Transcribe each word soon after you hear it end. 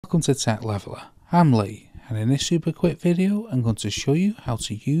Welcome to Tech Leveler. I'm Lee, and in this super quick video I'm going to show you how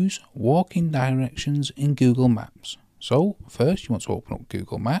to use walking directions in Google Maps. So first you want to open up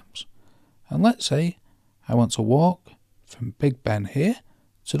Google Maps, and let's say I want to walk from Big Ben here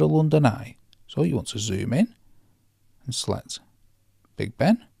to the London Eye. So you want to zoom in and select Big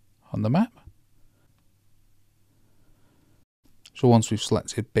Ben on the map. So once we've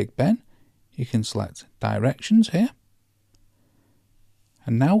selected Big Ben, you can select directions here.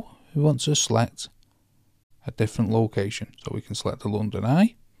 And now we want to select a different location. So we can select the London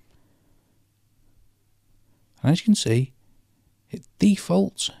Eye. And as you can see, it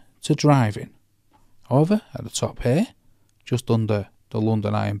defaults to driving. However, at the top here, just under the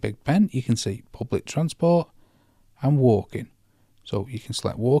London Eye and Big Ben, you can see public transport and walking. So you can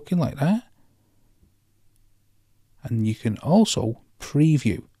select walking like that. And you can also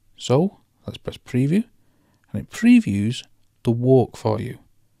preview. So let's press preview, and it previews the walk for you.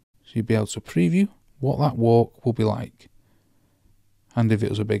 So you'll be able to preview what that walk will be like. And if it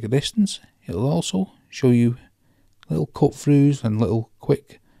was a bigger distance, it'll also show you little cut throughs and little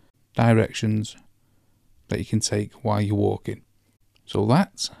quick directions that you can take while you're walking. So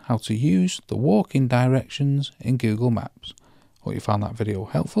that's how to use the walking directions in Google Maps. Hope you found that video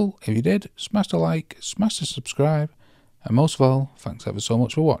helpful. If you did, smash the like, smash the subscribe, and most of all, thanks ever so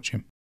much for watching.